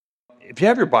if you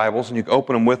have your Bibles and you can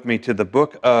open them with me to the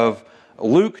book of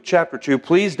Luke chapter 2,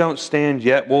 please don't stand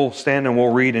yet. We'll stand and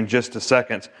we'll read in just a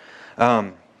second.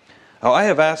 I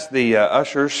have asked the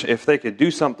ushers if they could do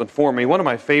something for me. One of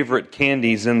my favorite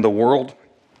candies in the world.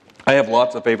 I have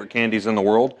lots of favorite candies in the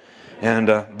world. And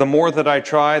the more that I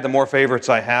try, the more favorites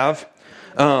I have.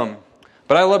 But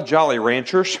I love Jolly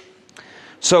Ranchers.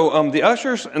 So the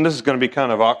ushers, and this is going to be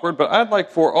kind of awkward, but I'd like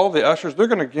for all the ushers, they're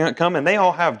going to come and they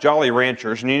all have Jolly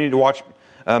Ranchers. And you need to watch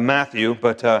Matthew.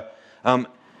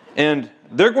 And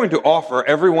they're going to offer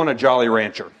everyone a Jolly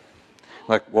Rancher.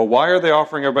 Like, well, why are they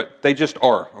offering everybody? They just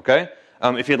are, okay?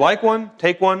 If you'd like one,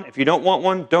 take one. If you don't want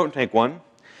one, don't take one.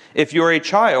 If you're a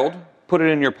child, put it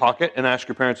in your pocket and ask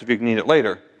your parents if you can eat it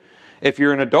later. If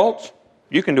you're an adult,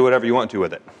 you can do whatever you want to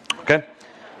with it, okay?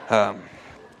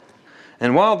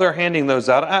 And while they're handing those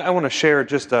out, I want to share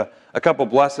just a couple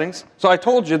blessings. So I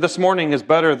told you this morning is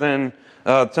better than,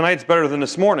 tonight's better than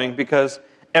this morning because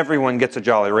everyone gets a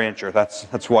Jolly Rancher.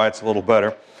 That's why it's a little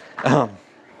better. I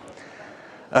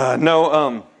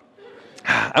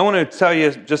want to tell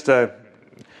you, just to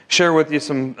share with you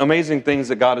some amazing things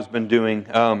that God has been doing.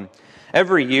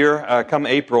 Every year, come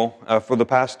April, for the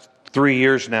past 3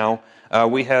 years now,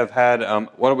 we have had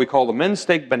what we call the Men's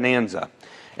Steak Bonanza.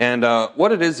 And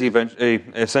what it is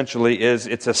essentially is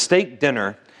it's a steak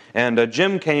dinner. And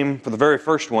Jim came for the very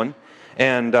first one.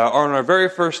 And on our very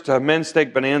first Men's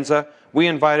Steak Bonanza, we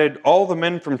invited all the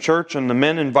men from church, and the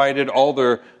men invited all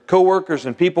their co-workers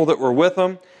and people that were with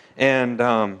them, and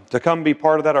to come be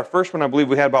part of that. Our first one, I believe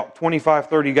we had about 25,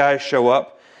 30 guys show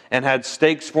up and had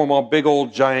steaks for them, all big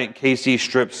old giant KC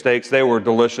strip steaks. They were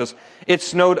delicious. It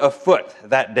snowed a foot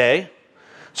that day.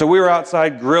 So we were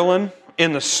outside grilling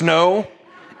in the snow.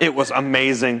 It was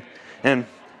amazing. And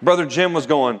Brother Jim was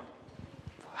going,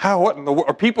 what in the world?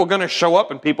 Are people going to show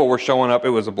up? And people were showing up. It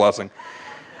was a blessing.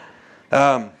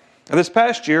 This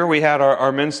past year, we had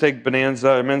our Men's Steak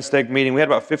Bonanza, Men's Steak meeting. We had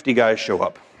about 50 guys show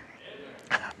up.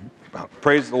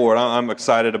 Praise the Lord. I'm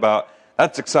excited about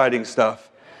that's exciting stuff.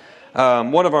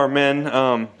 One of our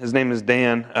men, his name is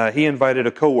Dan, he invited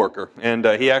a coworker, and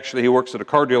he works at a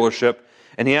car dealership,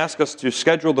 and he asked us to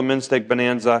schedule the Men's Steak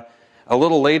Bonanza a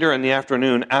little later in the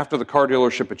afternoon after the car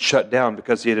dealership had shut down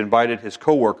because he had invited his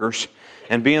coworkers,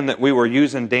 and being that we were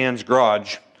using Dan's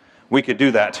garage, we could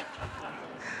do that.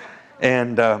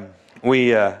 And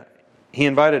he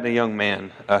invited a young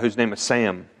man whose name is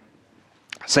Sam.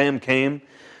 Sam came.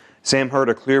 Sam heard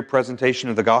a clear presentation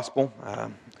of the gospel.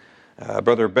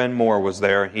 Brother Ben Moore was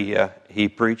there. He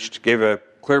preached, gave a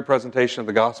clear presentation of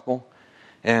the gospel.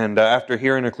 And after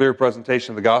hearing a clear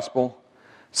presentation of the gospel,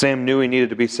 Sam knew he needed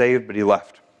to be saved, but he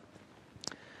left.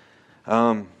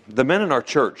 The men in our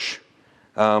church,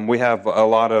 we have a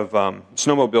lot of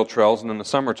snowmobile trails, and in the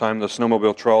summertime, the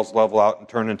snowmobile trails level out and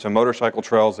turn into motorcycle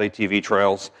trails, ATV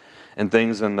trails, and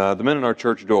things. And the men in our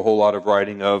church do a whole lot of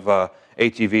riding of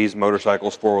ATVs,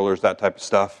 motorcycles, four-wheelers, that type of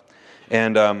stuff.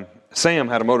 And Sam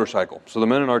had a motorcycle. So the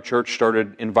men in our church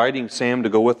started inviting Sam to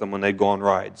go with them when they'd go on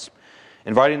rides,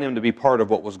 inviting them to be part of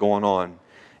what was going on.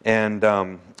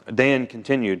 And Dan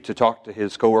continued to talk to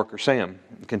his coworker Sam,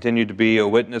 continued to be a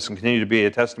witness and continued to be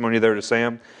a testimony there to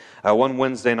Sam. One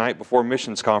Wednesday night before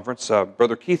missions conference,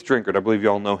 Brother Keith Drinkard, I believe you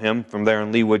all know him from there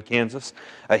in Leawood, Kansas.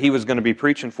 He was going to be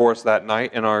preaching for us that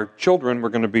night, and our children were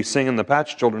going to be singing, the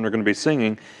Patch children are going to be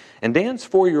singing. And Dan's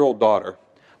 4-year-old daughter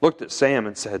looked at Sam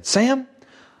and said, "Sam,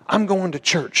 I'm going to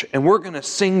church, and we're going to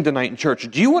sing tonight in church.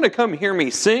 Do you want to come hear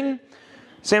me sing?"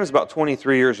 Sam's about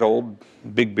 23 years old,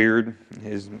 big beard,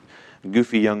 he's a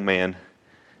goofy young man,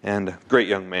 and a great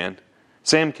young man.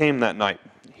 Sam came that night,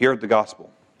 he heard the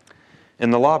gospel. In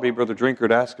the lobby, Brother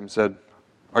Drinkard asked him, said,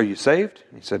 "Are you saved?"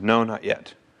 And he said, "No, not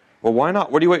yet." "Well, why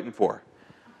not? What are you waiting for?"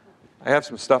 "I have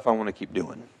some stuff I want to keep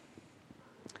doing."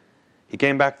 He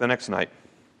came back the next night,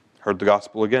 heard the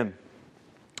gospel again.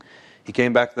 He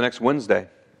came back the next Wednesday,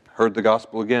 heard the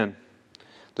gospel again.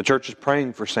 The church is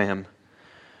praying for Sam.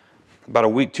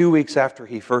 About 2 weeks after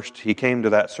he came to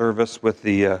that service with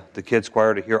the kids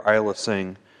choir to hear Isla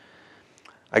sing,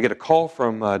 I get a call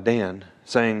from Dan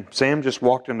saying, "Sam just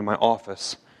walked into my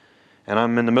office, and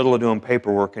I'm in the middle of doing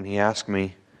paperwork, and he asked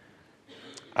me,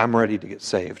 I'm ready to get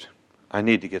saved. I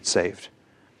need to get saved.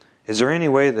 Is there any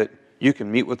way that you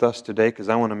can meet with us today? Because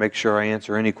I want to make sure I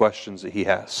answer any questions that he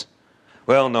has."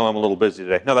 "Well, no, I'm a little busy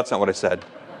today." "No, that's not what I said."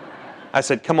 I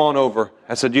said, "Come on over."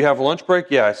 I said, "Do you have a lunch break?"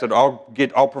 "Yeah." I said,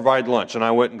 I'll provide lunch. And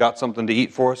I went and got something to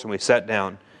eat for us, and we sat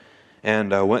down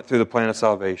and went through the plan of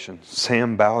salvation.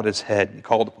 Sam bowed his head and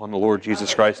called upon the Lord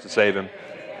Jesus Christ to save him.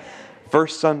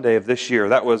 First Sunday of this year,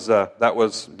 that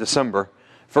was December.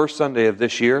 First Sunday of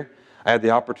this year, I had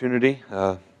the opportunity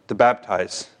to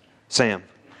baptize Sam.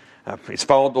 He's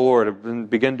followed the Lord and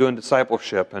began doing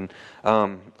discipleship. And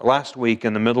last week,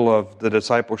 in the middle of the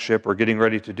discipleship or getting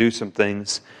ready to do some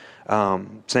things,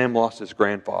 Sam lost his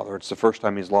grandfather. It's the first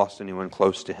time he's lost anyone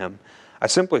close to him. I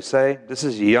simply say, this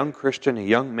is a young Christian, a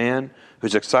young man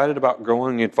who's excited about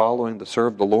growing and following to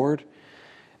serve the Lord.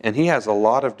 And he has a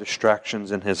lot of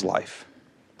distractions in his life,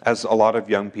 as a lot of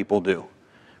young people do.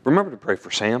 Remember to pray for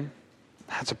Sam.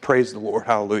 That's a praise the Lord.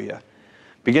 Hallelujah.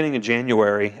 Beginning in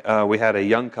January, we had a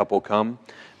young couple come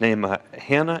named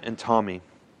Hannah and Tommy.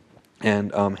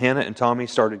 And Hannah and Tommy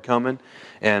started coming.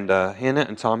 And Hannah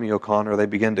and Tommy O'Connor, they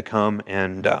began to come.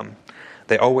 And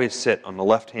they always sit on the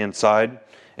left-hand side.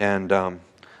 And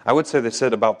I would say they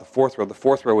sit about the fourth row. The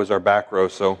fourth row is our back row.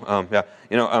 So,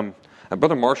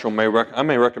 Brother Marshall, I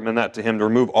may recommend that to him, to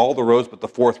remove all the rows but the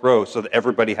fourth row so that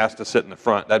everybody has to sit in the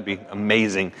front. That'd be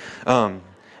amazing.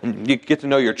 And you get to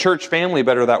know your church family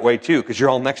better that way too, because you're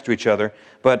all next to each other.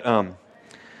 But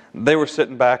they were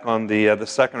sitting back on the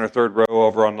second or third row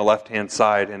over on the left-hand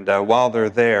side. And while they're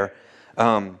there,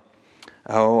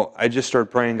 I just started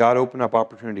praying, God, open up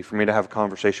opportunity for me to have a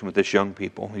conversation with this young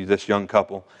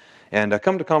couple. And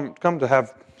come to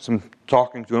have some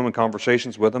talking to them and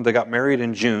conversations with them. They got married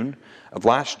in June of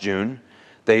last June.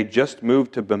 They just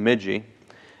moved to Bemidji.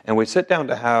 And we sat down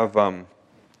to have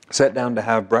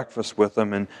breakfast with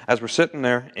them. And as we're sitting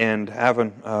there and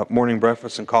having morning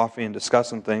breakfast and coffee and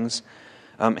discussing things,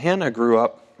 Hannah grew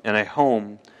up in a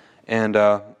home, and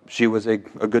she was a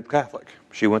good Catholic.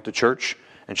 She went to church,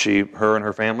 and her and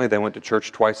her family, they went to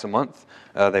church twice a month.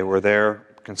 They were there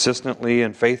consistently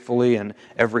and faithfully, and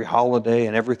every holiday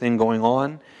and everything going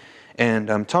on.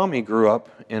 And Tommy grew up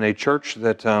in a church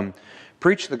that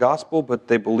preached the gospel, but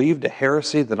they believed a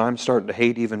heresy that I'm starting to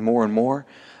hate even more and more.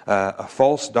 A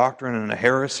false doctrine and a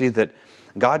heresy that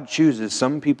God chooses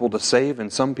some people to save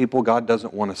and some people God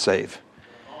doesn't want to save.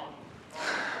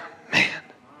 Man.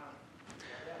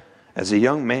 As a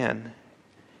young man,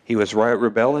 he was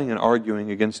rebelling and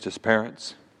arguing against his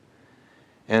parents.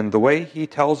 And the way he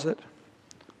tells it,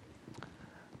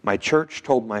 my church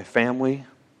told my family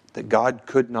that God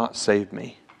could not save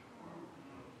me,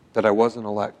 that I wasn't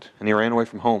elect, and he ran away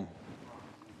from home.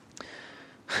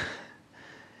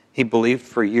 He believed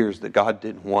for years that God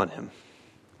didn't want him.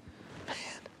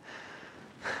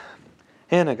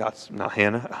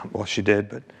 She did,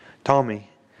 but Tommy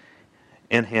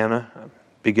and Hannah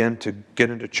began to get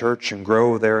into church and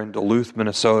grow there in Duluth,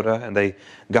 Minnesota, and they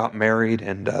got married,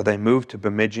 and they moved to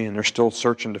Bemidji, and they're still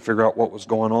searching to figure out what was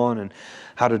going on and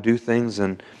how to do things.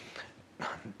 And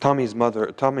Tommy's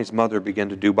mother began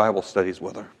to do Bible studies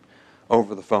with her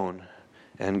over the phone.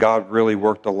 And God really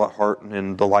worked a lot hard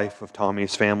in the life of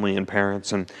Tommy's family and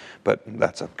parents, but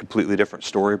that's a completely different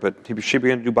story. But she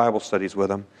began to do Bible studies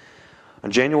with him. On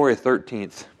January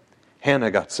 13th, Hannah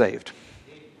got saved.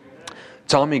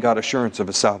 Tommy got assurance of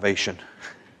his salvation.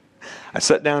 I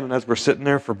sat down, and as we're sitting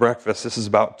there for breakfast, this is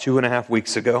about 2.5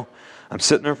 weeks ago, I'm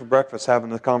sitting there for breakfast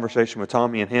having a conversation with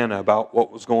Tommy and Hannah about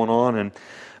what was going on, and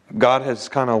God has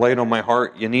kind of laid on my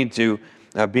heart, you need to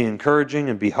be encouraging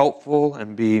and be helpful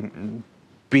and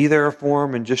be there for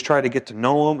them and just try to get to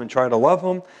know them and try to love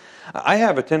them. I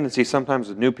have a tendency sometimes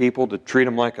with new people to treat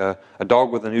them like a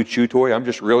dog with a new chew toy. I'm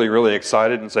just really, really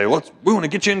excited and say, we want to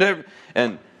get you into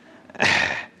it.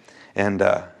 And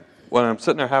when I'm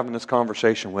sitting there having this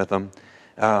conversation with them,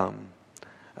 I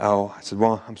said,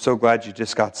 well, I'm so glad you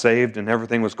just got saved and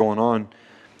everything was going on.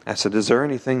 I said, is there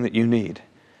anything that you need?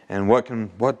 And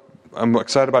I'm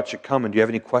excited about you coming. Do you have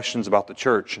any questions about the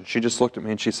church? And she just looked at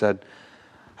me and she said,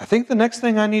 I think the next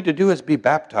thing I need to do is be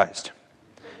baptized.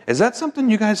 Is that something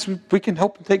we can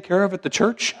help and take care of at the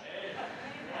church?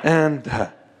 And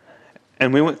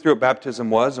we went through what baptism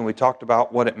was, and we talked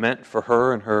about what it meant for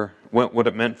her and what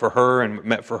it meant for her and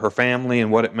meant for her family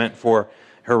and what it meant for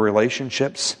her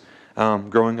relationships.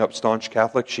 Growing up staunch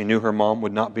Catholic, she knew her mom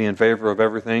would not be in favor of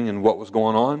everything and what was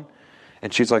going on.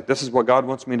 And she's like, this is what God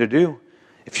wants me to do.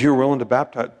 If you're willing to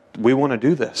baptize, we want to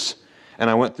do this. And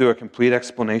I went through a complete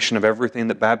explanation of everything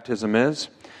that baptism is.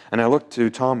 And I looked to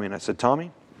Tommy and I said,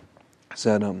 Tommy,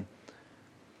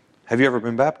 have you ever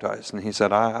been baptized? And he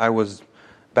said, I was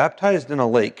baptized in a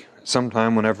lake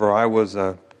sometime whenever I was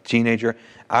a teenager.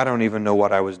 I don't even know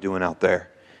what I was doing out there.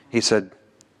 He said,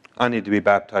 I need to be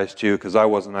baptized too because I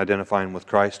wasn't identifying with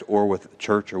Christ or with the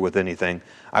church or with anything.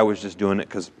 I was just doing it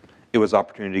because it was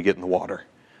opportunity to get in the water.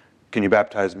 Can you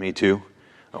baptize me too?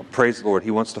 Oh, praise the Lord.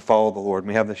 He wants to follow the Lord. And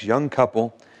we have this young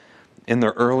couple in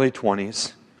their early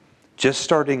 20s, just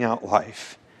starting out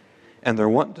life, and they're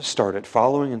wanting to start it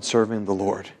following and serving the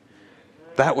Lord.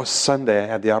 That was Sunday. I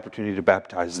had the opportunity to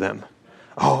baptize them.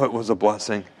 Oh, it was a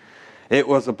blessing. It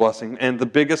was a blessing. And the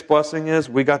biggest blessing is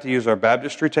we got to use our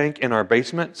baptistry tank in our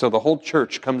basement, so the whole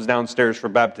church comes downstairs for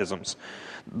baptisms.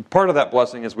 Part of that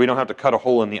blessing is we don't have to cut a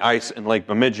hole in the ice in Lake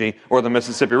Bemidji or the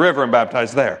Mississippi River and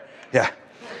baptize there. Yeah.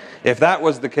 If that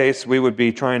was the case, we would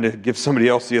be trying to give somebody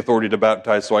else the authority to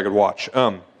baptize so I could watch.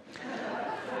 But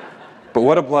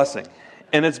what a blessing.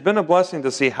 And it's been a blessing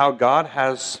to see how God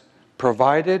has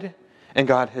provided and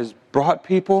God has brought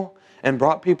people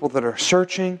that are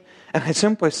searching. And I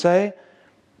simply say,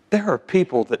 there are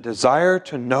people that desire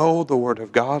to know the Word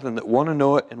of God and that want to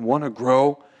know it and want to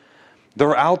grow.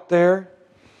 They're out there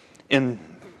in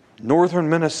northern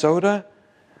Minnesota,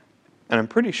 and I'm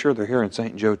pretty sure they're here in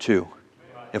St. Joe too,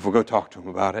 if we'll go talk to them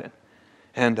about it.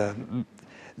 And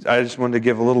I just wanted to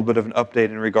give a little bit of an update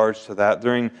in regards to that.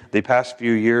 During the past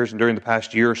few years and during the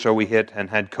past year or so, we hit and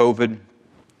had COVID.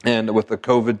 And with the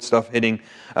COVID stuff hitting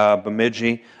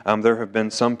Bemidji, there have been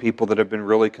some people that have been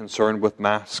really concerned with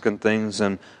masks and things.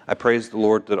 And I praise the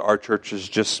Lord that our church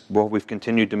is we've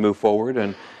continued to move forward.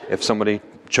 And if somebody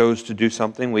chose to do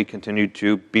something, we continued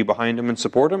to be behind them and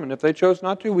support them. And if they chose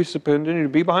not to, we continue to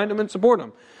be behind them and support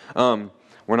them.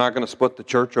 We're not going to split the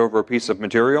church over a piece of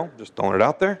material, just throwing it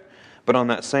out there. But on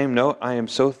that same note, I am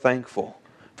so thankful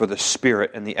for the spirit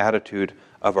and the attitude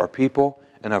of our people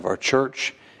and of our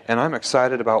church. And I'm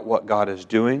excited about what God is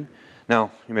doing.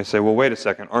 Now, you may say, well, wait a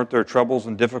second. Aren't there troubles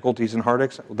and difficulties and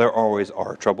heartaches? Well, there always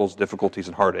are troubles, difficulties,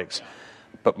 and heartaches.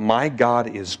 But my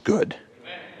God is good.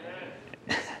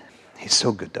 He's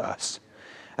so good to us.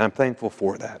 And I'm thankful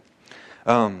for that.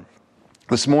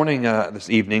 This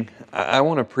evening, I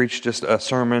want to preach just a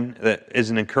sermon that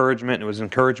is an encouragement. It was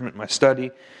encouragement in my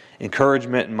study,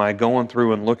 encouragement in my going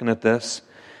through and looking at this.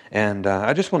 And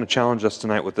I just want to challenge us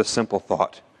tonight with this simple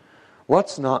thought.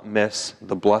 Let's not miss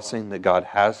the blessing that God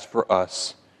has for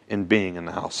us in being in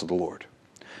the house of the Lord.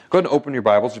 Go ahead and open your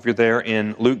Bibles if you're there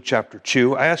in Luke chapter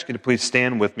 2. I ask you to please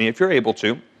stand with me if you're able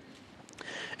to.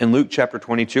 In Luke chapter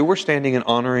 22, we're standing in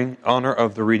honor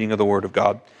of the reading of the Word of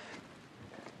God.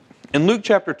 In Luke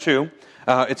chapter 2,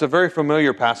 it's a very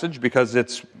familiar passage because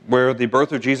it's where the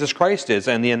birth of Jesus Christ is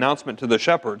and the announcement to the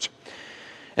shepherds.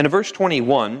 And in verse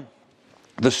 21,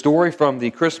 the story from the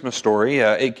Christmas story,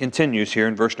 it continues here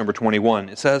in verse number 21.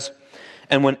 It says,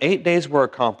 "And when 8 days were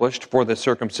accomplished for the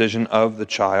circumcision of the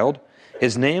child,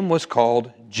 his name was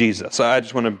called Jesus." I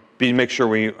just want to make sure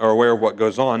we are aware of what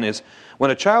goes on. Is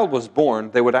when a child was born,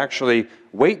 they would actually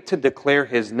wait to declare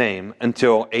his name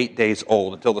until 8 days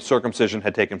old, until the circumcision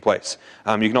had taken place.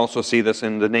 You can also see this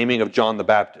in the naming of John the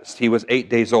Baptist. He was 8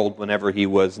 days old whenever he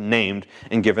was named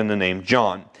and given the name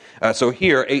John. So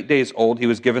here, 8 days old, he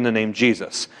was given the name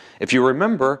Jesus. If you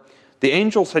remember, the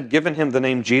angels had given him the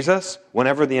name Jesus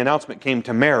whenever the announcement came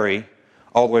to Mary,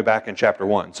 all the way back in chapter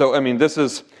 1. So,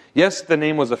 yes, the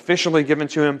name was officially given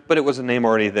to him, but it was a name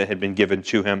already that had been given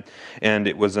to him, and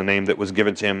it was a name that was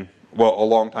given to him, a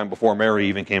long time before Mary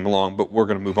even came along, but we're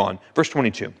going to move on. Verse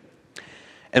 22.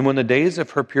 "And when the days of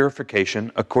her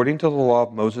purification, according to the law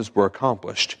of Moses, were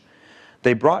accomplished,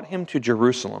 they brought him to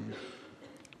Jerusalem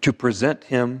to present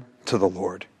him to the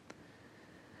Lord.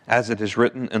 As it is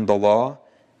written in the law,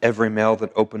 every male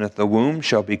that openeth the womb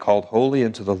shall be called holy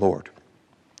unto the Lord,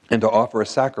 and to offer a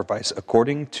sacrifice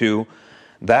according to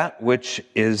that which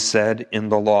is said in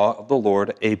the law of the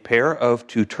Lord, a pair of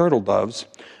 2 turtle doves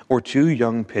or 2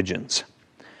 young pigeons.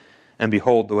 And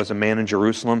behold, there was a man in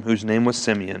Jerusalem whose name was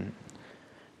Simeon.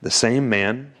 The same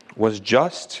man was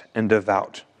just and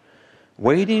devout,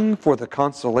 waiting for the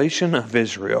consolation of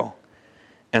Israel,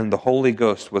 and the Holy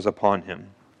Ghost was upon him.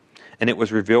 And it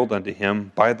was revealed unto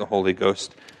him by the Holy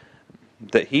Ghost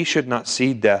that he should not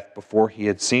see death before he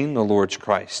had seen the Lord's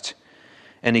Christ.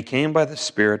 And he came by the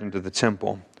Spirit into the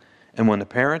temple. And when the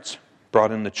parents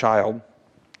brought in the child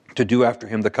to do after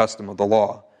him the custom of the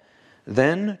law,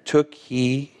 then took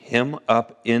he him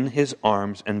up in his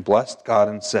arms and blessed God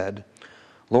and said,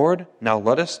 Lord, now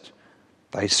lettest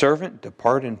thy servant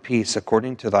depart in peace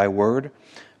according to thy word,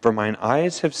 for mine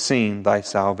eyes have seen thy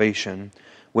salvation,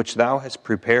 which thou hast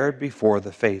prepared before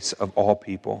the face of all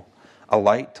people, a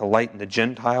light to lighten the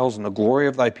Gentiles and the glory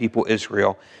of thy people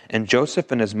Israel. And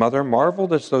Joseph and his mother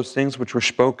marveled at those things which were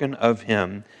spoken of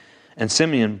him. And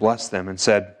Simeon blessed them and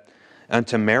said,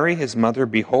 Unto Mary his mother,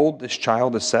 behold, this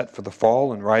child is set for the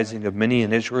fall and rising of many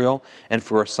in Israel, and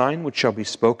for a sign which shall be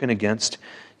spoken against.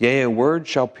 Yea, a word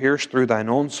shall pierce through thine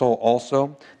own soul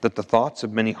also, that the thoughts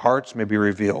of many hearts may be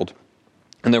revealed.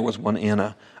 And there was one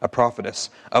Anna, a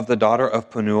prophetess, of the daughter of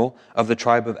Penuel, of the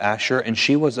tribe of Asher, and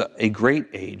she was a great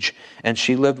age, and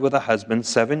she lived with a husband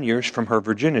 7 years from her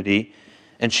virginity,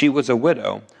 and she was a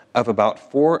widow of about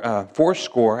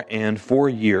 84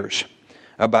 years,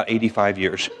 about 85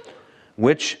 years.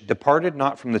 which departed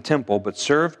not from the temple, but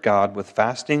served God with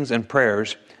fastings and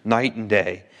prayers night and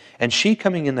day. And she,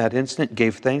 coming in that instant,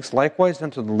 gave thanks likewise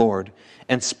unto the Lord,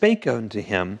 and spake unto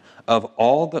him of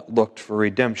all that looked for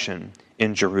redemption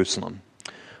in Jerusalem.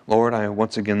 Lord, I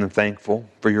once again am thankful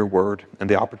for your word and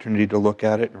the opportunity to look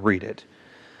at it and read it.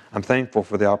 I'm thankful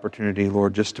for the opportunity,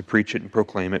 Lord, just to preach it and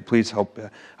proclaim it. Please help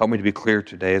me to be clear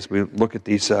today as we look at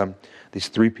these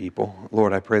three people.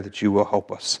 Lord, I pray that you will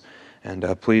help us. And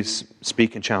please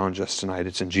speak and challenge us tonight.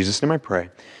 It's in Jesus' name I pray.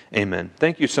 Amen.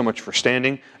 Thank you so much for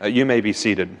standing. You may be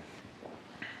seated.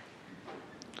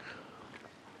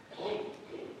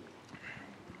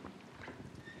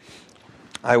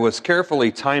 I was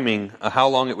carefully timing how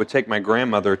long it would take my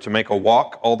grandmother to make a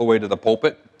walk all the way to the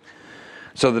pulpit,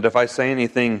 so that if I say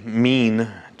anything mean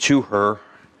to her,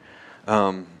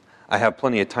 I have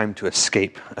plenty of time to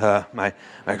escape. My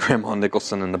grandma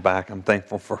Nicholson in the back, I'm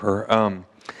thankful for her.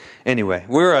 Anyway,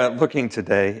 we're looking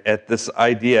today at this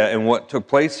idea and what took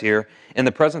place here in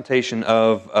the presentation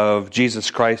of Jesus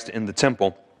Christ in the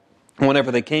temple, whenever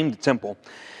they came to the temple.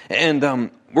 And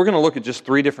we're going to look at just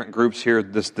three different groups here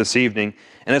this evening.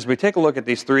 And as we take a look at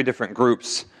these three different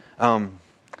groups,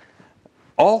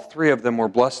 all three of them were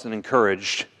blessed and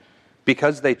encouraged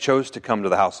because they chose to come to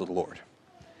the house of the Lord.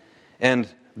 And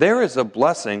there is a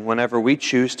blessing whenever we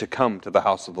choose to come to the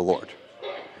house of the Lord.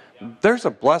 There's a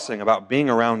blessing about being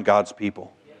around God's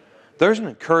people. There's an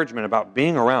encouragement about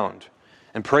being around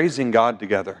and praising God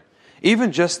together.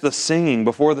 Even just the singing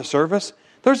before the service,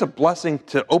 there's a blessing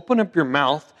to open up your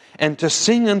mouth and to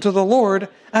sing unto the Lord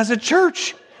as a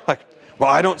church. Like,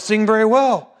 well, I don't sing very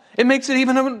well. It makes it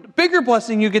even a bigger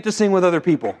blessing you get to sing with other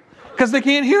people because they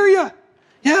can't hear you.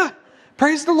 Yeah,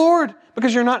 praise the Lord,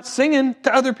 because you're not singing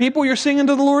to other people, you're singing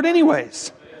to the Lord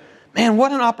anyways. Man,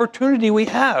 what an opportunity we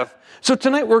have. So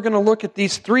tonight we're going to look at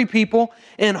these three people,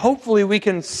 and hopefully we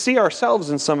can see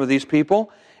ourselves in some of these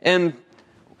people, and,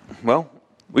 well,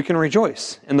 we can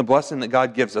rejoice in the blessing that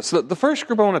God gives us. The first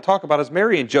group I want to talk about is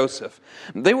Mary and Joseph.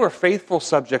 They were faithful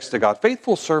subjects to God,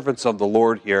 faithful servants of the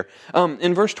Lord here.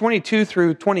 In verse 22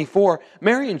 through 24,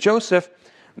 Mary and Joseph,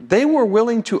 they were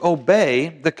willing to obey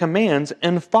the commands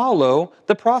and follow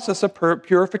the process of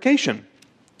purification.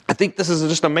 I think this is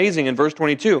just amazing in verse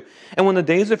 22. And when the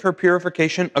days of her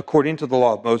purification according to the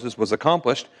law of Moses was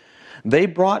accomplished, they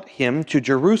brought him to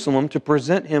Jerusalem to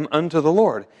present him unto the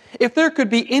Lord. If there could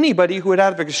be anybody who would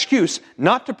have an excuse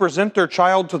not to present their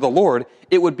child to the Lord,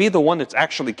 it would be the one that's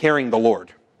actually carrying the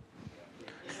Lord.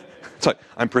 It's like,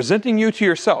 I'm presenting you to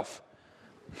yourself.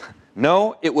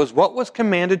 No, it was what was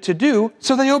commanded to do,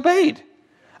 so they obeyed.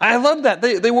 I love that.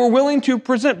 They were willing to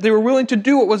present. They were willing to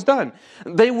do what was done.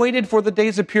 They waited for the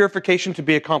days of purification to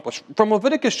be accomplished. From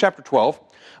Leviticus chapter 12,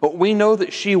 we know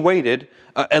that she waited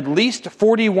at least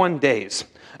 41 days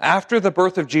after the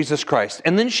birth of Jesus Christ.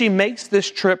 And then she makes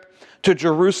this trip to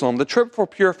Jerusalem, the trip for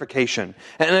purification.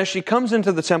 And as she comes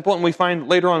into the temple, and we find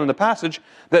later on in the passage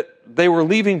that they were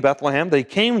leaving Bethlehem, they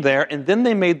came there, and then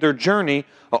they made their journey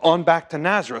on back to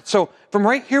Nazareth. So from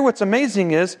right here, what's amazing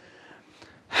is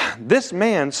this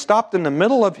man stopped in the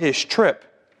middle of his trip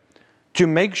to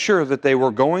make sure that they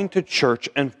were going to church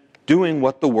and doing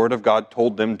what the Word of God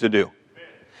told them to do.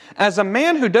 As a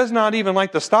man who does not even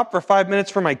like to stop for 5 minutes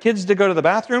for my kids to go to the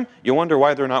bathroom, you wonder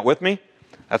why they're not with me?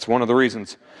 That's one of the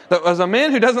reasons. As a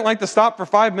man who doesn't like to stop for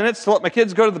 5 minutes to let my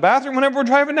kids go to the bathroom whenever we're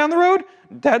driving down the road,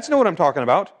 dads know what I'm talking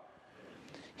about.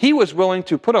 He was willing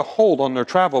to put a hold on their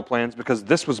travel plans because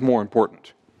this was more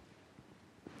important.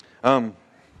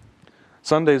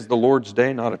 Sunday's the Lord's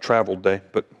day, not a travel day,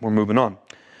 but we're moving on.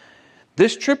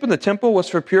 This trip in the temple was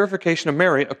for purification of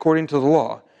Mary according to the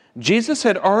law. Jesus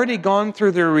had already gone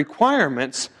through the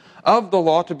requirements of the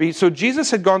law to be, so Jesus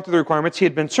had gone through the requirements, he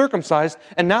had been circumcised,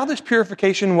 and now this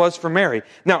purification was for Mary.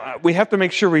 Now, we have to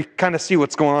make sure we kind of see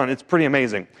what's going on. It's pretty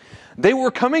amazing. They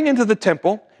were coming into the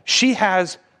temple. She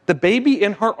has the baby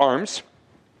in her arms,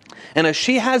 and as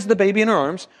she has the baby in her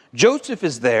arms, Joseph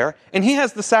is there, and he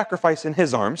has the sacrifice in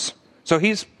his arms. So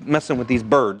he's messing with these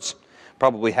birds,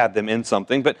 probably had them in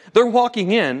something, but they're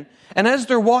walking in, and as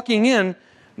they're walking in,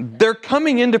 they're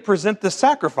coming in to present the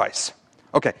sacrifice.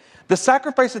 Okay, the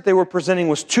sacrifice that they were presenting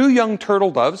was 2 young turtle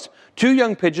doves, 2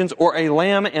 young pigeons, or a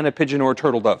lamb and a pigeon or a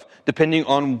turtle dove, depending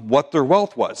on what their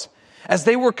wealth was. As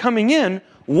they were coming in,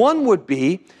 one would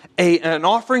be an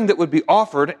offering that would be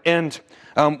offered, and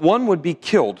one would be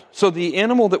killed. So the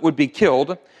animal that would be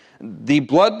killed, the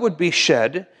blood would be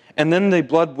shed, and then the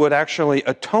blood would actually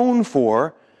atone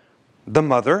for the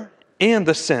mother and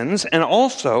the sins, and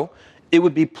also it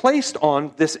would be placed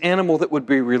on this animal that would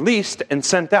be released and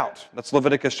sent out. That's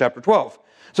Leviticus chapter 12.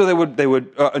 So they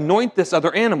would anoint this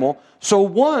other animal, so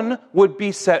one would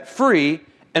be set free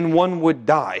and one would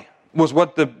die, was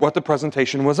what the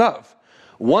presentation was of.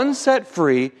 One set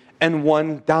free and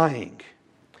one dying.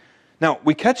 Now,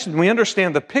 we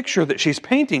understand the picture that she's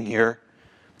painting here.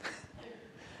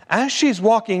 As she's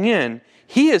walking in,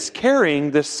 he is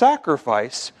carrying this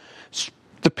sacrifice,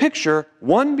 the picture,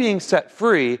 one being set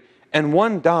free and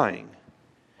one dying.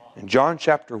 In John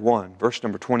chapter 1, verse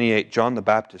number 28, John the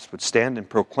Baptist would stand and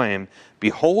proclaim,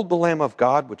 "Behold the Lamb of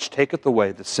God, which taketh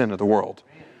away the sin of the world."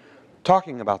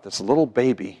 Talking about this little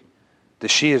baby that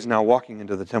she is now walking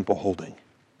into the temple holding.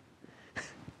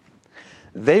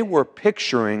 They were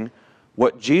picturing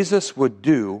what Jesus would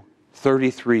do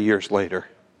 33 years later.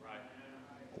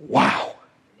 Wow.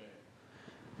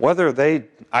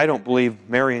 I don't believe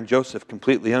Mary and Joseph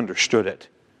completely understood it.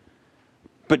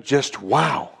 But just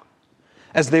wow.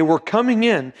 As they were coming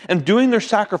in and doing their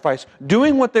sacrifice,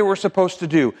 doing what they were supposed to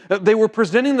do. They were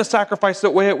presenting the sacrifice the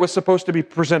way it was supposed to be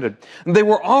presented. They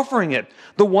were offering it.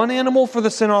 The one animal for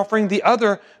the sin offering, the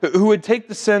other who would take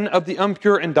the sin of the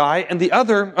impure and die, and the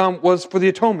other was for the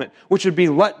atonement, which would be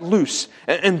let loose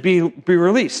and be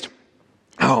released.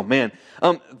 Oh man.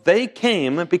 They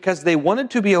came because they wanted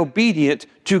to be obedient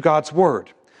to God's word.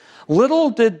 Little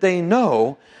did they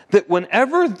know that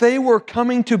whenever they were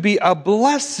coming to be a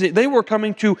blessing, they were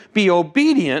coming to be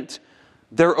obedient,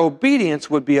 their obedience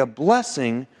would be a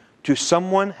blessing to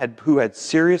someone who had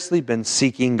seriously been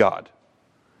seeking God.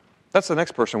 That's the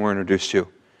next person we're introduced to,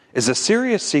 is a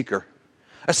serious seeker.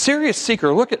 A serious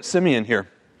seeker. Look at Simeon here.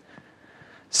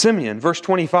 Simeon, verse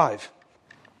 25.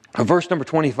 Verse number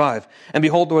 25. "And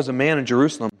behold, there was a man in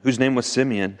Jerusalem whose name was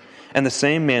Simeon, and the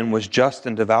same man was just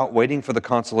and devout, waiting for the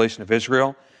consolation of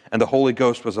Israel. And the Holy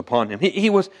Ghost was upon him." He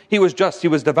was just, he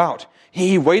was devout.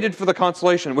 He waited for the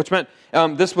consolation, which meant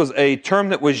this was a term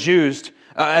that was used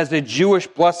as a Jewish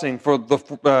blessing for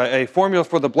a formula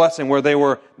for the blessing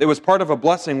where it was part of a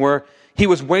blessing where he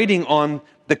was waiting on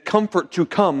the comfort to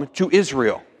come to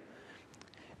Israel.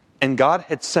 And God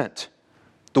had sent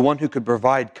the one who could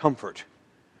provide comfort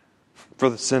for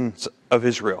the sins of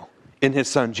Israel in his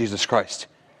Son, Jesus Christ.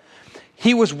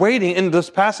 He was waiting in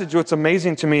this passage. What's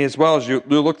amazing to me as well as you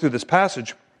look through this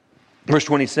passage, verse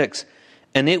 26,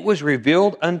 "And it was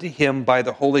revealed unto him by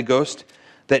the Holy Ghost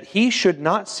that he should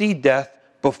not see death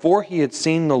before he had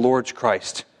seen the Lord's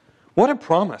Christ." What a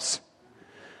promise.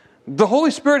 The Holy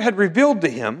Spirit had revealed to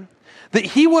him that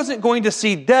he wasn't going to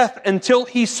see death until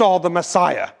he saw the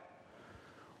Messiah.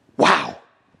 Wow.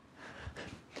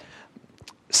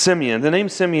 Simeon, the name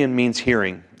Simeon means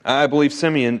hearing. I believe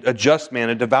Simeon, a just man,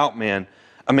 a devout man,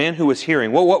 a man who was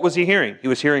hearing. Well, what was he hearing? He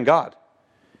was hearing God.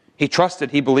 He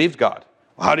trusted, he believed God.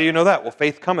 Well, how do you know that? Well,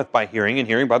 faith cometh by hearing, and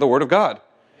hearing by the word of God.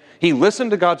 He listened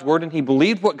to God's word, and he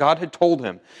believed what God had told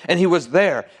him. And he was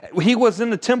there. He was in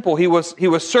the temple. He was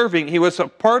serving. He was a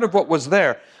part of what was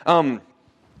there.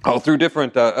 Through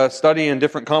different study and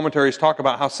different commentaries talk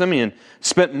about how Simeon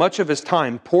spent much of his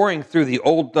time pouring through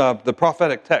the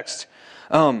prophetic text.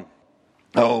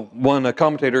 One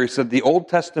commentator, he said, the Old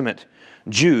Testament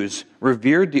Jews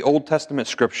revered the Old Testament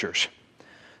scriptures.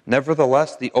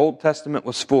 Nevertheless, the Old Testament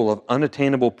was full of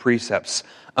unattainable precepts,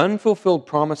 unfulfilled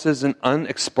promises, and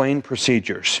unexplained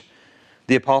procedures.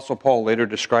 The Apostle Paul later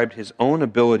described his own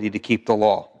ability to keep the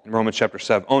law in Romans chapter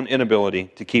 7, own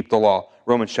inability to keep the law,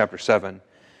 Romans chapter 7.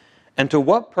 And to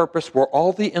what purpose were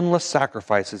all the endless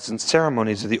sacrifices and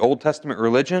ceremonies of the Old Testament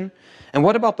religion? And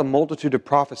what about the multitude of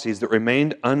prophecies that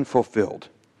remained unfulfilled?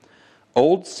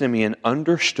 Old Simeon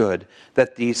understood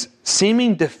that these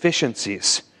seeming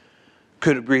deficiencies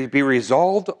could be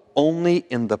resolved only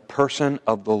in the person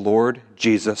of the Lord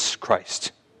Jesus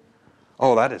Christ.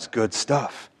 Oh, that is good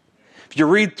stuff. If you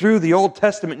read through the Old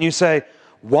Testament and you say,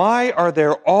 why are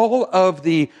there all of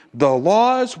the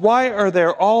laws? Why are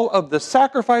there all of the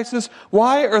sacrifices?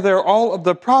 Why are there all of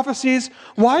the prophecies?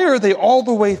 Why are they all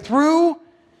the way through?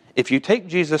 If you take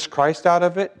Jesus Christ out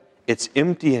of it, it's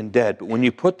empty and dead. But when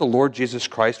you put the Lord Jesus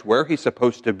Christ where He's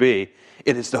supposed to be,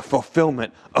 it is the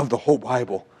fulfillment of the whole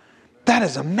Bible. That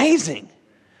is amazing.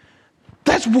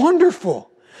 That's wonderful.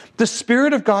 The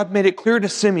Spirit of God made it clear to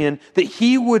Simeon that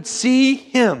he would see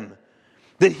Him,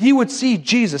 that he would see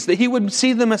Jesus, that he would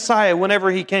see the Messiah whenever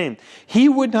He came. He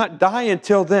would not die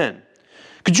until then.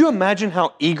 Could you imagine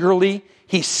how eagerly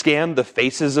he scanned the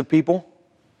faces of people?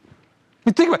 I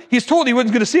mean, think about it. He's told he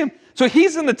wasn't going to see him. So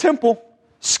he's in the temple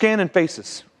scanning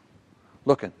faces,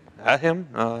 looking at him.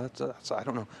 I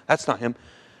don't know. That's not him.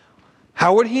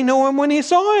 How would he know him when he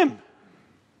saw him?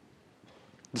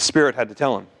 The Spirit had to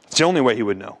tell him. It's the only way he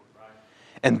would know.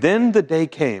 And then the day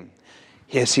came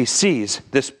as he sees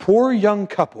this poor young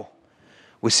couple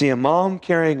We see a mom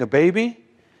carrying a baby.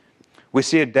 We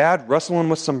see a dad wrestling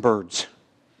with some birds.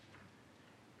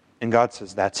 And God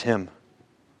says, that's him.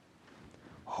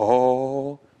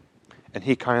 Oh. And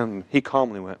he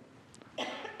calmly went,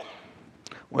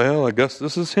 well, I guess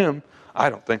this is him. I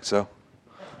don't think so.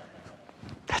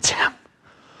 That's him.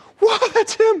 Wow,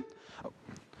 that's him.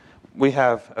 We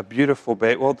have a beautiful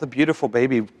baby. Well, the beautiful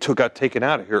baby got taken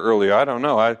out of here earlier. I don't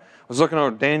know. I was looking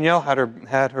over. Danielle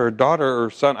had her daughter or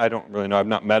son. I don't really know. I've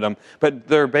not met them. But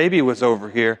their baby was over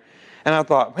here. And I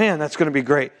thought, man, that's going to be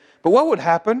great. But what would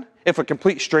happen if a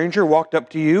complete stranger walked up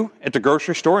to you at the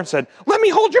grocery store and said, let me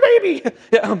hold your baby?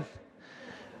 Yeah,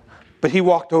 But he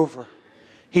walked over.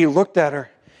 He looked at her.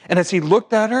 And as he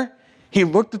looked at her, he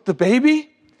looked at the baby.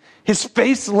 His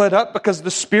face lit up because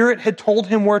the Spirit had told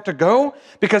him where to go,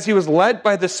 because he was led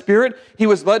by the Spirit. He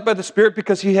was led by the Spirit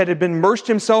because he had been immersed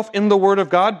himself in the Word of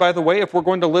God. By the way, if we're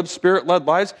going to live Spirit-led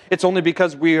lives, it's only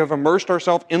because we have immersed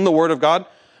ourselves in the Word of God.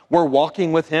 We're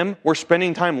walking with Him. We're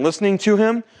spending time listening to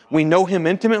Him. We know Him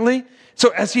intimately. So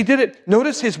as he did it,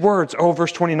 notice his words. Oh,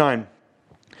 verse 29.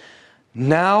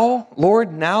 Now,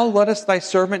 Lord, now lettest thy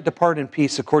servant depart in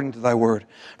peace according to thy word.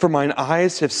 For mine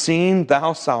eyes have seen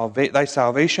thy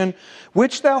salvation,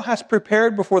 which thou hast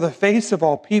prepared before the face of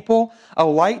all people, a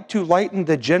light to lighten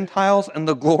the Gentiles and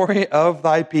the glory of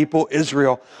thy people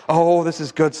Israel. Oh, this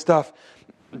is good stuff.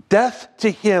 Death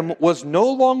to him was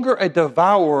no longer a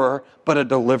devourer, but a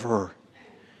deliverer.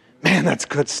 Man, that's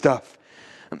good stuff.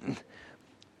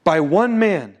 By one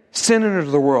man, sin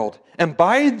entered the world. And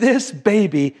by this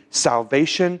baby,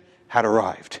 salvation had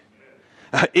arrived.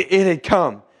 It had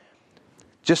come.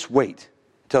 Just wait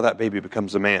till that baby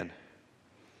becomes a man.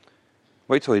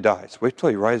 Wait till he dies. Wait till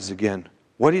he rises again.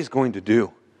 What he's going to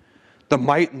do. The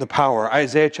might and the power.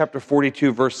 Isaiah chapter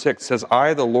 42 verse 6 says,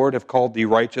 I, the Lord, have called thee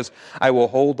righteous. I will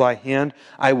hold thy hand.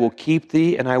 I will keep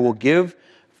thee, and I will give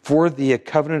for thee a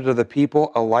covenant of the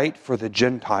people, a light for the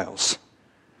Gentiles.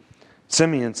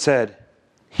 Simeon said,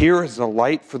 here is a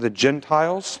light for the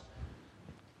Gentiles.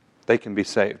 They can be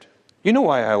saved. You know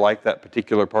why I like that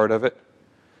particular part of it?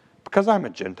 Because I'm a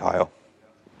Gentile.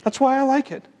 That's why I like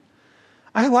it.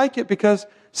 I like it because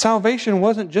salvation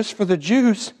wasn't just for the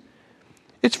Jews.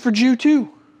 It's for Jew too.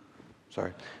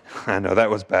 Sorry. I know that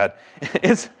was bad.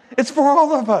 It's for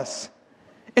all of us.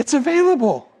 It's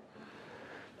available.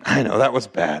 I know that was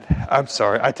bad. I'm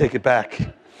sorry. I take it back.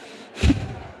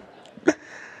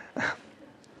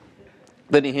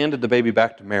 Then he handed the baby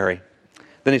back to Mary.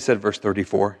 Then he said, verse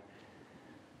 34,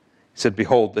 he said,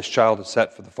 behold, this child is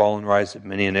set for the fall and rise of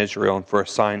many in Israel, and for a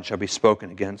sign shall be spoken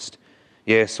against.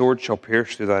 Yea, a sword shall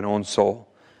pierce through thine own soul,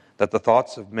 that the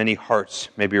thoughts of many hearts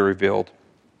may be revealed.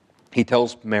 He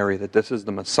tells Mary that this is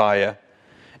the Messiah,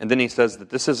 and then he says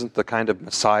that this isn't the kind of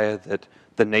Messiah that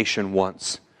the nation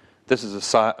wants. This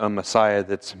is a Messiah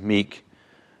that's meek,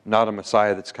 not a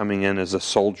Messiah that's coming in as a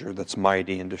soldier that's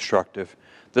mighty and destructive.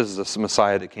 This is a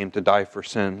Messiah that came to die for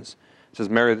sins. It says,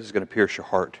 Mary, this is going to pierce your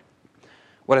heart.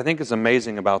 What I think is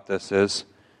amazing about this is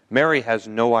Mary has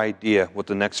no idea what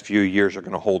the next few years are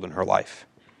going to hold in her life.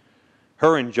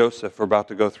 Her and Joseph are about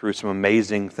to go through some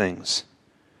amazing things.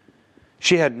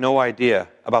 She had no idea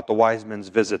about the wise men's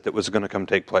visit that was going to come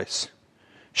take place.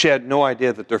 She had no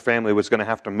idea that their family was going to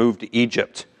have to move to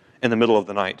Egypt in the middle of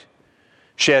the night.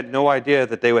 She had no idea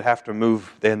that they would have to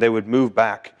move, and they would move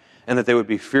back, and that they would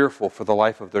be fearful for the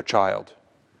life of their child.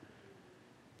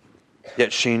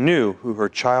 Yet she knew who her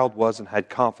child was and had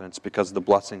confidence because of the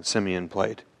blessing Simeon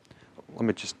played.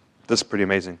 This is pretty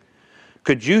amazing.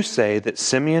 Could you say that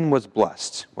Simeon was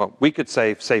blessed? Well, we could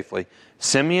say safely,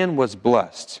 Simeon was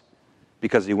blessed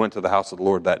because he went to the house of the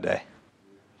Lord that day.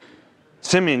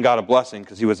 Simeon got a blessing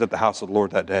because he was at the house of the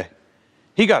Lord that day.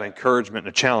 He got encouragement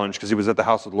and a challenge because he was at the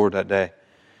house of the Lord that day.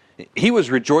 He was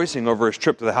rejoicing over his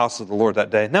trip to the house of the Lord that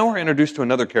day. Now we're introduced to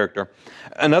another character,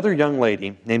 another young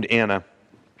lady named Anna,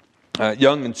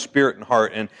 young in spirit and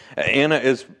heart. And Anna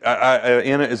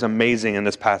is amazing in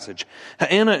this passage.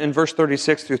 Anna, in verse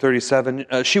 36 through 37,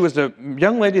 she was a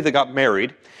young lady that got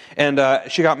married. And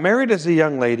she got married as a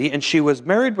young lady, and she was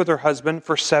married with her husband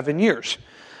for 7 years.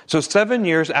 So 7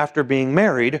 years after being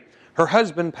married, her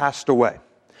husband passed away.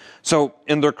 So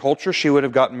in their culture, she would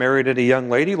have gotten married at a young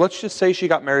lady. Let's just say she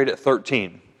got married at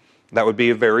 13. That would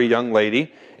be a very young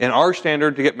lady. In our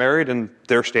standard to get married, and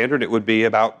their standard, it would be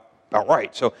about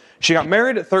right. So she got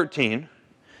married at 13.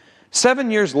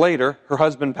 7 years later, her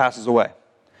husband passes away.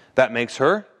 That makes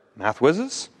her, math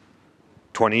whizzes,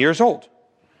 20 years old.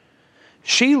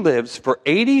 She lives for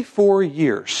 84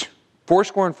 years,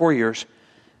 84 years,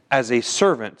 as a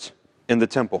servant in the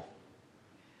temple.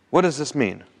 What does this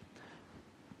mean?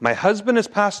 My husband has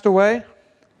passed away.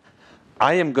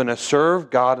 I am going to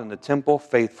serve God in the temple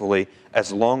faithfully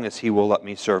as long as He will let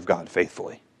me serve God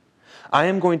faithfully. I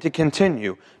am going to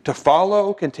continue to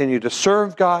follow, continue to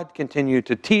serve God, continue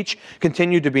to teach,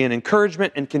 continue to be an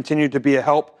encouragement, and continue to be a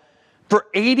help. For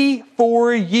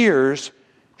 84 years,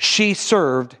 she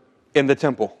served in the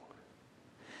temple.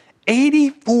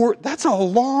 84, that's a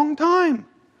long time.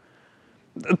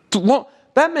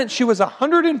 That meant she was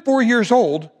 104 years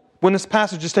old when this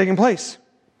passage is taking place.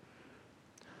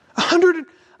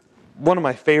 One of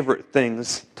my favorite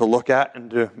things to look at,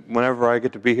 and whenever I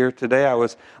get to be here today, I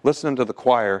was listening to the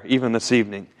choir, even this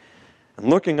evening. And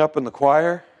looking up in the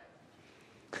choir,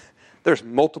 there's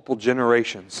multiple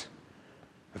generations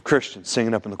of Christians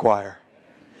singing up in the choir.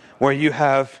 Where you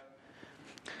have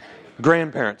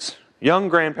grandparents, young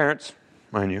grandparents,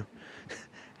 mind you,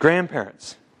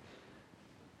 grandparents,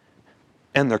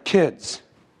 and their kids,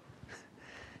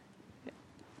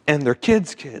 and their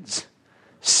kids' kids,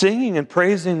 singing and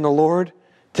praising the Lord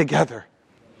together.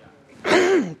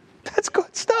 That's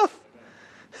good stuff.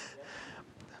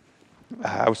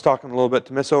 I was talking a little bit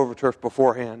to Miss Overturf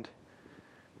beforehand.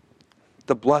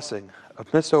 The blessing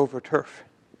of Miss Overturf.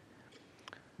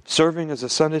 Serving as a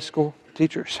Sunday school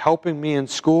teacher, helping me in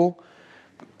school,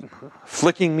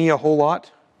 flicking me a whole lot.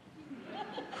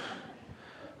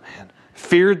 Man,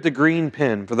 feared the green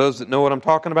pen. For those that know what I'm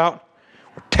talking about,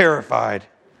 we're terrified.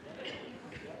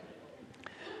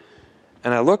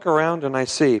 And I look around and I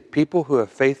see people who have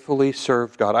faithfully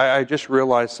served God. I just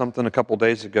realized something a couple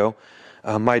days ago.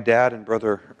 My dad and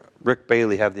brother Rick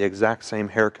Bailey have the exact same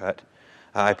haircut.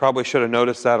 I probably should have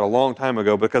noticed that a long time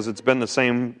ago because it's been the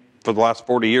same for the last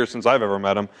 40 years since I've ever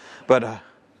met him. But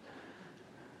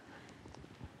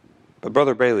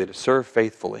Brother Bailey, to serve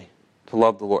faithfully, to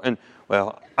love the Lord. And,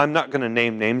 well, I'm not going to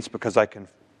name names because I can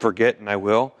forget, and I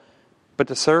will. But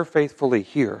to serve faithfully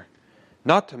here.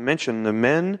 Not to mention the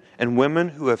men and women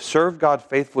who have served God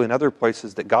faithfully in other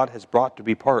places that God has brought to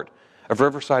be part of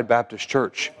Riverside Baptist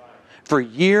Church. For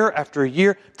year after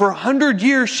year, for 100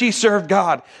 years she served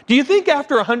God. Do you think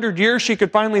after 100 years she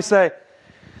could finally say,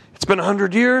 it's been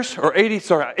 100 years, or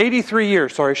 83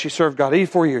 years, she served God,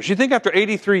 84 years. You think after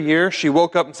 83 years she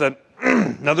woke up and said,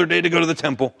 another day to go to the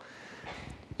temple?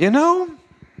 You know,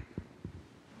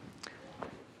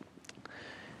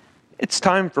 it's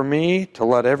time for me to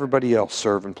let everybody else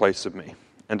serve in place of me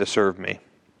and to serve me.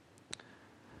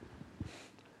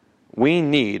 We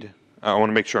need, I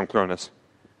want to make sure I'm clear on this,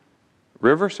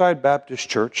 Riverside Baptist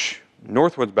Church,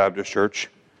 Northwoods Baptist Church,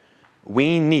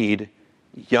 we need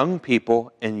young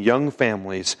people and young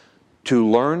families to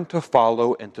learn to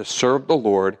follow and to serve the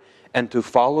Lord and to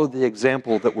follow the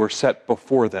example that we're set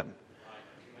before them.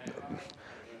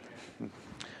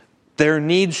 There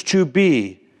needs to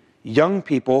be young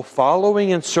people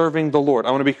following and serving the Lord.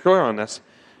 I want to be clear on this.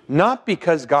 Not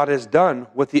because God is done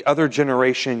with the other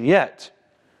generation yet,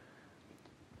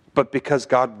 but because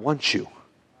God wants you.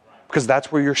 Because that's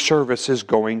where your service is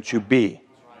going to be.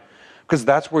 Because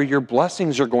that's where your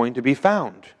blessings are going to be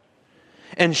found.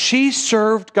 And she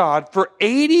served God for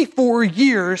 84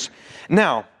 years.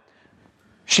 Now,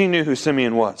 she knew who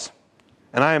Simeon was.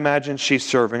 And I imagine she's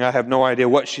serving. I have no idea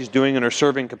what she's doing in her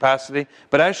serving capacity.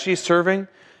 But as she's serving,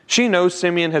 she knows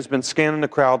Simeon has been scanning the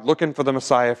crowd looking for the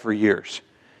Messiah for years.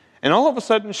 And all of a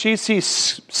sudden she sees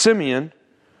Simeon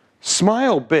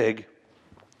smile big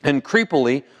and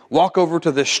creepily walk over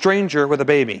to this stranger with a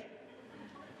baby.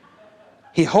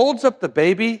 He holds up the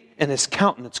baby and his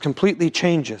countenance completely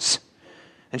changes.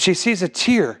 And she sees a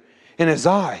tear in his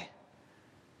eye.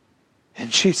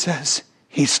 And she says,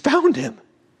 he's found him.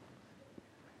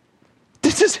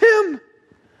 This is him.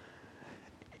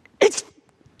 It's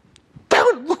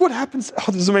found. Look what happens.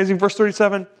 Oh, this is amazing. Verse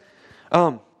 37.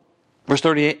 Verse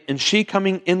 38. And she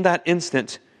coming in that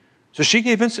instant. So she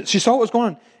saw what was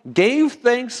going on. Gave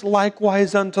thanks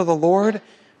likewise unto the Lord.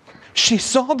 She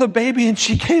saw the baby and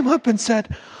she came up and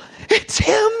said, it's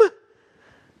him.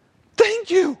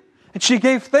 Thank you. And she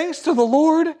gave thanks to the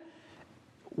Lord.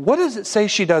 What does it say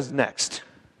she does next?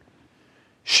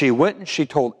 She went and she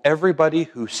told everybody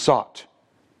who sought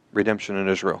redemption in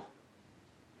Israel.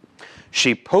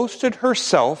 She posted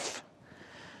herself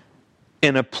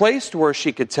in a place where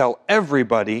she could tell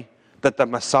everybody that the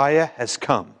Messiah has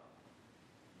come.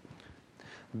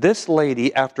 This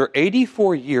lady, after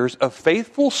 84 years of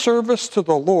faithful service to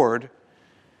the Lord,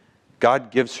 God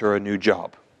gives her a new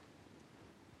job.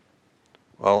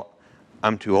 Well,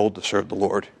 I'm too old to serve the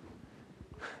Lord.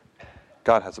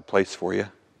 God has a place for you.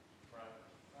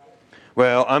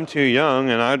 Well, I'm too young,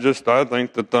 and I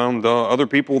think that the other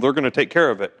people, they're going to take care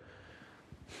of it.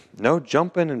 No,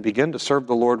 jump in and begin to serve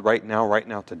the Lord right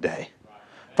now today.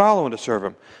 Follow and to serve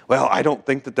Him. Well, I don't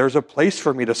think that there's a place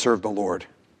for me to serve the Lord.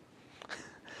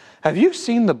 Have you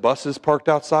seen the buses parked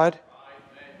outside?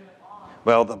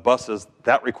 Well, the buses,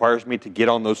 that requires me to get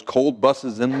on those cold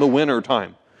buses in the winter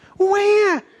time.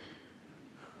 Where?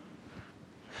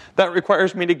 That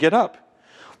requires me to get up.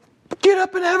 Get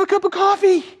up and have a cup of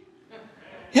coffee.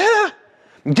 Yeah.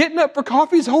 Getting up for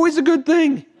coffee is always a good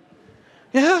thing.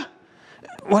 Yeah.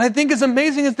 What I think is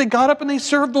amazing is they got up and they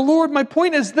served the Lord. My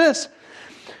point is this.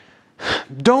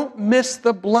 Don't miss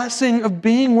the blessing of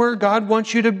being where God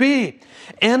wants you to be.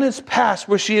 Anna's past,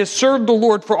 where she has served the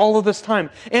Lord for all of this time.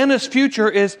 Anna's future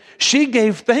is she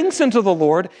gave thanks unto the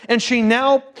Lord, and she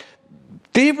now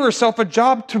gave herself a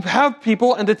job to have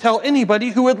people and to tell anybody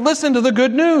who would listen to the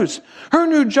good news. Her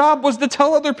new job was to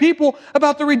tell other people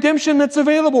about the redemption that's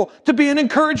available, to be an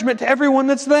encouragement to everyone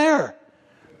that's there.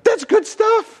 That's good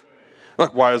stuff.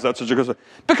 Like, why is that such a good stuff?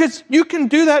 Because you can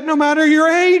do that no matter your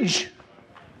age.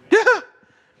 Yeah,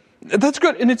 that's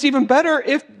good. And it's even better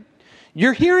if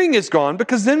your hearing is gone,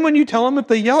 because then when you tell them, if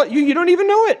they yell at you, you don't even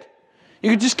know it. You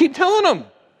can just keep telling them.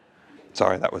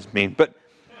 Sorry, that was mean. But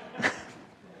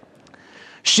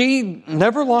she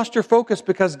never lost her focus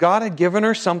because God had given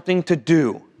her something to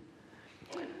do.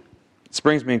 This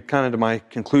brings me kind of to my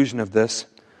conclusion of this.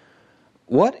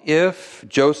 What if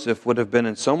Joseph would have been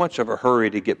in so much of a hurry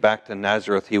to get back to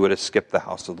Nazareth, he would have skipped the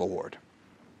house of the Lord?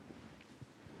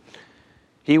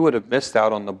 He would have missed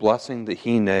out on the blessing that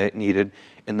he needed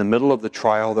in the middle of the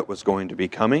trial that was going to be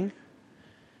coming,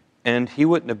 and he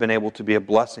wouldn't have been able to be a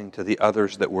blessing to the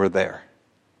others that were there.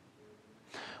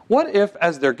 What if,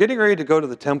 as they're getting ready to go to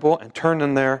the temple and turn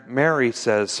in there, Mary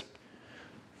says,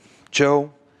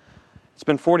 Joe, it's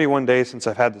been 41 days since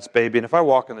I've had this baby, and if I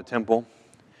walk in the temple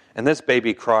and this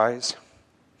baby cries,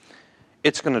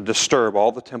 it's going to disturb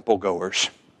all the temple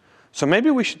goers. So maybe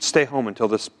we should stay home until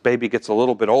this baby gets a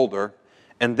little bit older,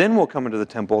 and then we'll come into the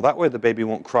temple. That way the baby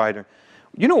won't cry.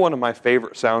 You know, one of my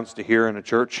favorite sounds to hear in a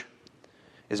church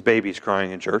is babies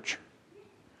crying in church.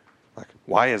 Like,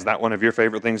 why is that one of your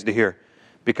favorite things to hear?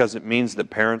 Because it means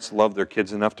that parents love their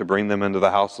kids enough to bring them into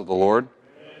the house of the Lord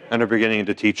and are beginning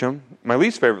to teach them. My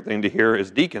least favorite thing to hear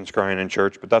is deacons crying in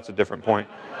church, but that's a different point.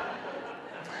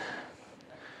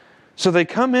 So they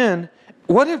come in.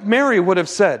 What if Mary would have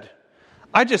said,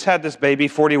 I just had this baby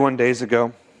 41 days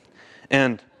ago,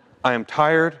 and I am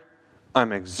tired,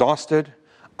 I'm exhausted,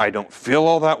 I don't feel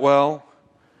all that well.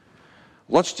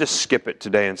 Let's just skip it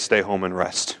today and stay home and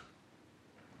rest.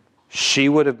 She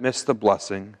would have missed the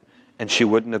blessing, and she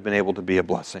wouldn't have been able to be a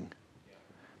blessing.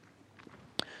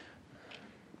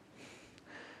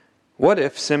 What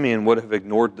if Simeon would have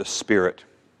ignored the Spirit?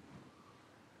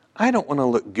 I don't want to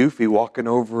look goofy walking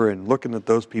over and looking at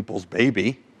those people's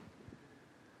baby.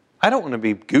 I don't want to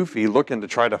be goofy looking to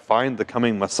try to find the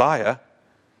coming Messiah.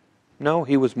 No,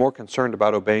 he was more concerned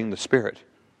about obeying the Spirit.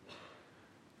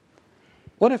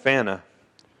 What if Anna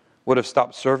would have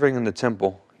stopped serving in the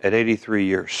temple at 83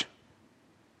 years?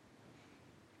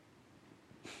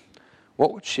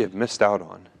 What would she have missed out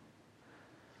on?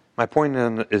 My point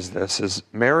is this, is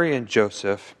Mary and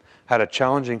Joseph had a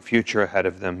challenging future ahead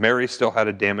of them. Mary still had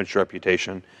a damaged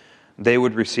reputation. They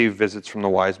would receive visits from the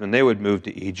wise men. They would move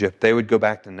to Egypt. They would go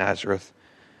back to Nazareth.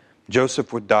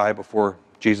 Joseph would die before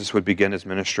Jesus would begin his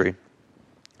ministry.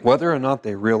 Whether or not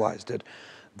they realized it,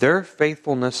 their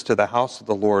faithfulness to the house of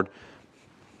the Lord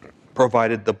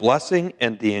provided the blessing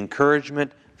and the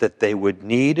encouragement that they would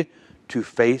need to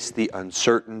face the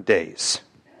uncertain days.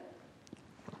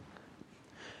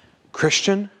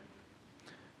 Christian,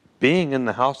 being in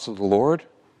the house of the Lord,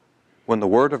 when the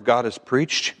Word of God is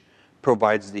preached,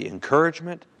 provides the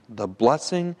encouragement, the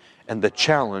blessing, and the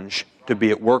challenge to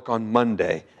be at work on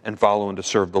Monday and follow and to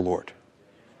serve the Lord.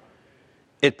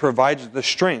 It provides the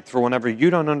strength for whenever you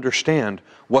don't understand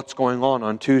what's going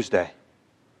on Tuesday.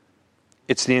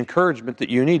 It's the encouragement that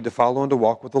you need to follow and to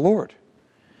walk with the Lord.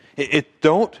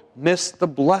 Don't miss the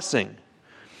blessing.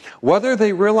 Whether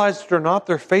they realized it or not,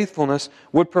 their faithfulness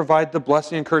would provide the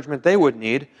blessing and encouragement they would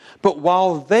need. But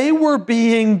while they were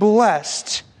being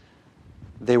blessed,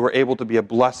 they were able to be a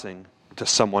blessing to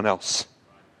someone else.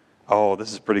 Oh,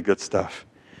 this is pretty good stuff.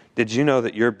 Did you know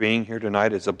that your being here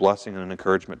tonight is a blessing and an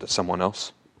encouragement to someone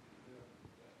else?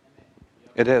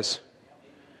 It is.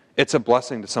 It's a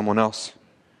blessing to someone else.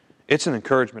 It's an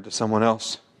encouragement to someone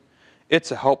else.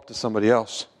 It's a help to somebody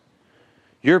else.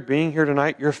 Your being here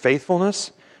tonight, your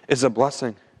faithfulness is a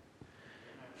blessing.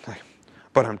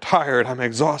 But I'm tired, I'm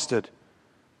exhausted.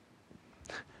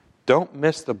 Don't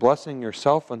miss the blessing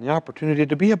yourself and the opportunity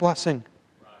to be a blessing.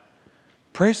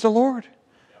 Praise the Lord.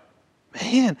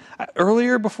 Man,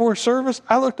 earlier before service,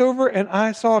 I looked over and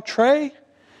I saw Trey.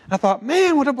 I thought,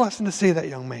 man, what a blessing to see that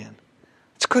young man.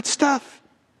 It's good stuff.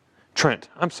 Trent,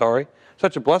 I'm sorry.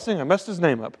 Such a blessing. I messed his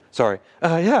name up. Sorry.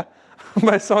 Yeah,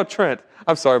 I saw Trent.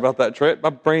 I'm sorry about that, Trent. My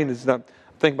brain is not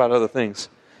thinking about other things.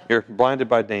 You're blinded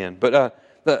by Dan. But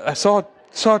I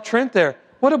saw Trent there.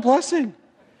 What a blessing.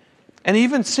 And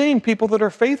even seeing people that are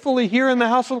faithfully here in the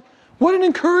household, what an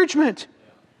encouragement.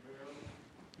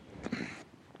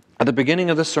 At the beginning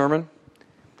of this sermon,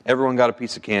 everyone got a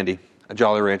piece of candy, a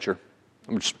Jolly Rancher.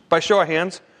 By show of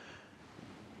hands,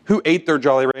 who ate their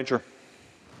Jolly Rancher?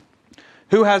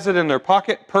 Who has it in their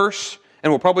pocket, purse,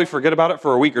 and will probably forget about it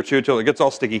for a week or two until it gets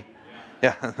all sticky?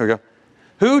 Yeah, there we go.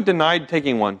 Who denied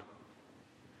taking one?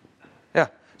 Yeah,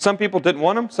 some people didn't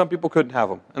want them, some people couldn't have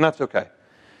them, and that's okay.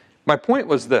 My point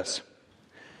was this.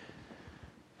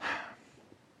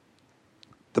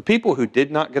 The people who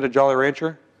did not get a Jolly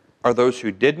Rancher are those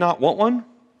who did not want one,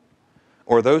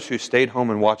 or those who stayed home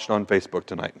and watched on Facebook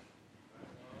tonight.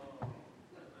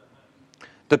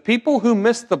 The people who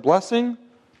missed the blessing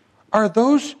are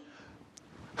those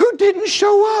who didn't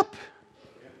show up.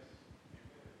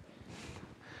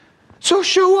 So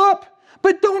show up,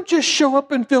 but don't just show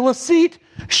up and fill a seat.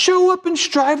 Show up and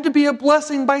strive to be a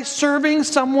blessing by serving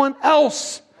someone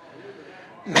else.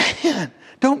 Man,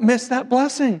 don't miss that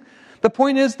blessing. The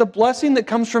point is, the blessing that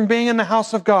comes from being in the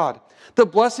house of God. The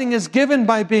blessing is given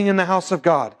by being in the house of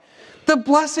God. The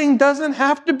blessing doesn't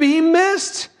have to be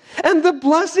missed. And the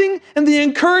blessing and the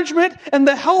encouragement and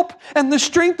the help and the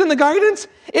strength and the guidance,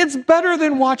 it's better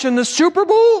than watching the Super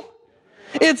Bowl.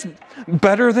 It's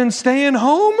better than staying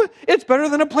home. It's better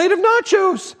than a plate of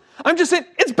nachos. I'm just saying,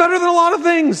 it's better than a lot of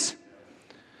things.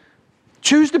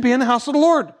 Choose to be in the house of the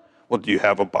Lord. Well, do you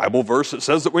have a Bible verse that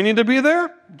says that we need to be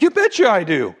there? You betcha I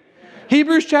do.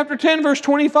 Hebrews chapter 10, verse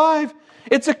 25.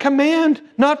 It's a command,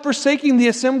 not forsaking the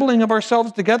assembling of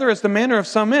ourselves together as the manner of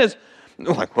some is.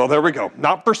 Like, well, there we go.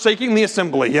 Not forsaking the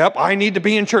assembly. Yep, I need to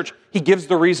be in church. He gives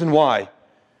the reason why.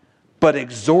 But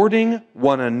exhorting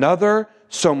one another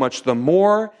so much the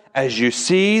more as you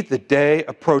see the day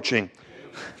approaching.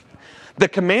 The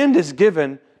command is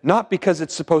given not because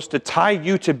it's supposed to tie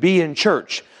you to be in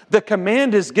church. The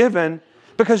command is given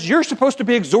because you're supposed to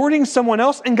be exhorting someone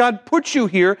else, and God put you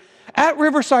here at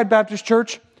Riverside Baptist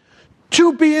Church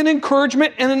to be an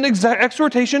encouragement and an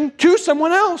exhortation to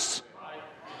someone else.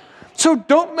 So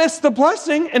don't miss the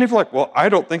blessing. And if you're like, well, I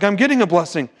don't think I'm getting a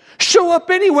blessing, show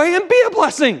up anyway and be a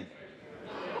blessing.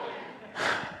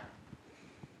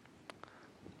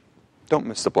 Don't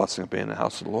miss the blessing of being in the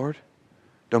house of the Lord.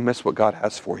 Don't miss what God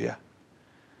has for you,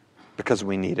 because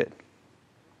we need it.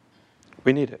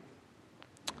 We need it.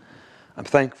 I'm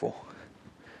thankful.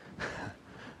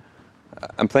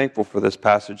 I'm thankful for this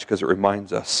passage because it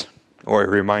reminds us, or it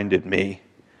reminded me,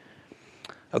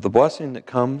 of the blessing that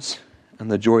comes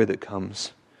and the joy that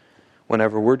comes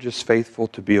whenever we're just faithful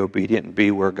to be obedient and be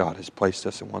where God has placed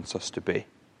us and wants us to be.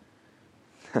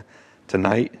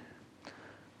 Tonight,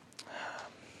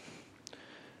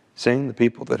 seeing the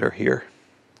people that are here,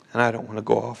 and I don't want to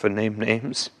go off and name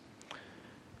names,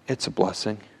 it's a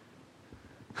blessing.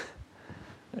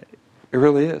 It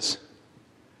really is.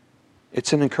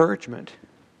 It's an encouragement.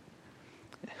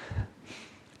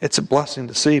 It's a blessing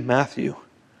to see Matthew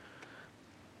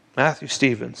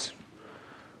Stevens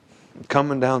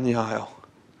coming down the aisle.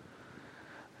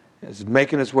 He's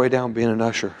making his way down being an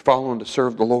usher, following to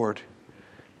serve the Lord.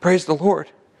 Praise the Lord.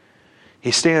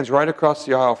 He stands right across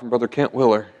the aisle from Brother Kent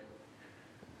Willer.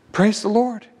 Praise the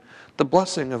Lord. The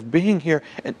blessing of being here.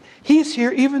 And he's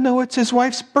here even though it's his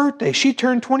wife's birthday. She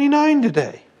turned 29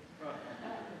 today.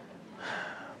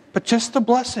 But just the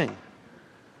blessing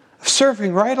of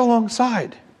serving right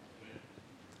alongside.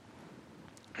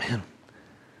 Man,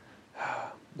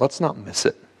 let's not miss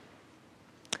it.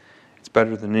 It's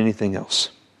better than anything else.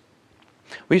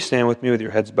 Will you stand with me with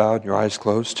your heads bowed and your eyes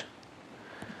closed?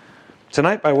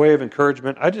 Tonight, by way of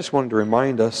encouragement, I just wanted to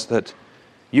remind us that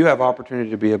you have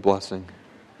opportunity to be a blessing.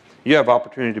 You have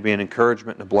opportunity to be an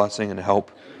encouragement and a blessing and a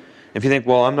help. If you think,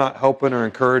 well, I'm not helping or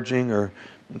encouraging or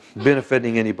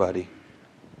benefiting anybody,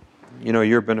 you know,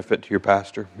 you're a benefit to your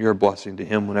pastor. You're a blessing to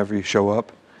him whenever you show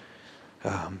up.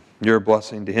 You're a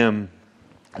blessing to him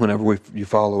whenever you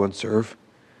follow and serve.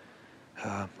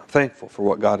 I'm thankful for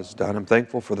what God has done. I'm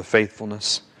thankful for the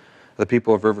faithfulness of the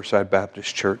people of Riverside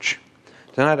Baptist Church.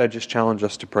 Tonight I just challenge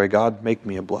us to pray, God, make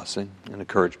me a blessing and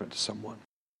encouragement to someone.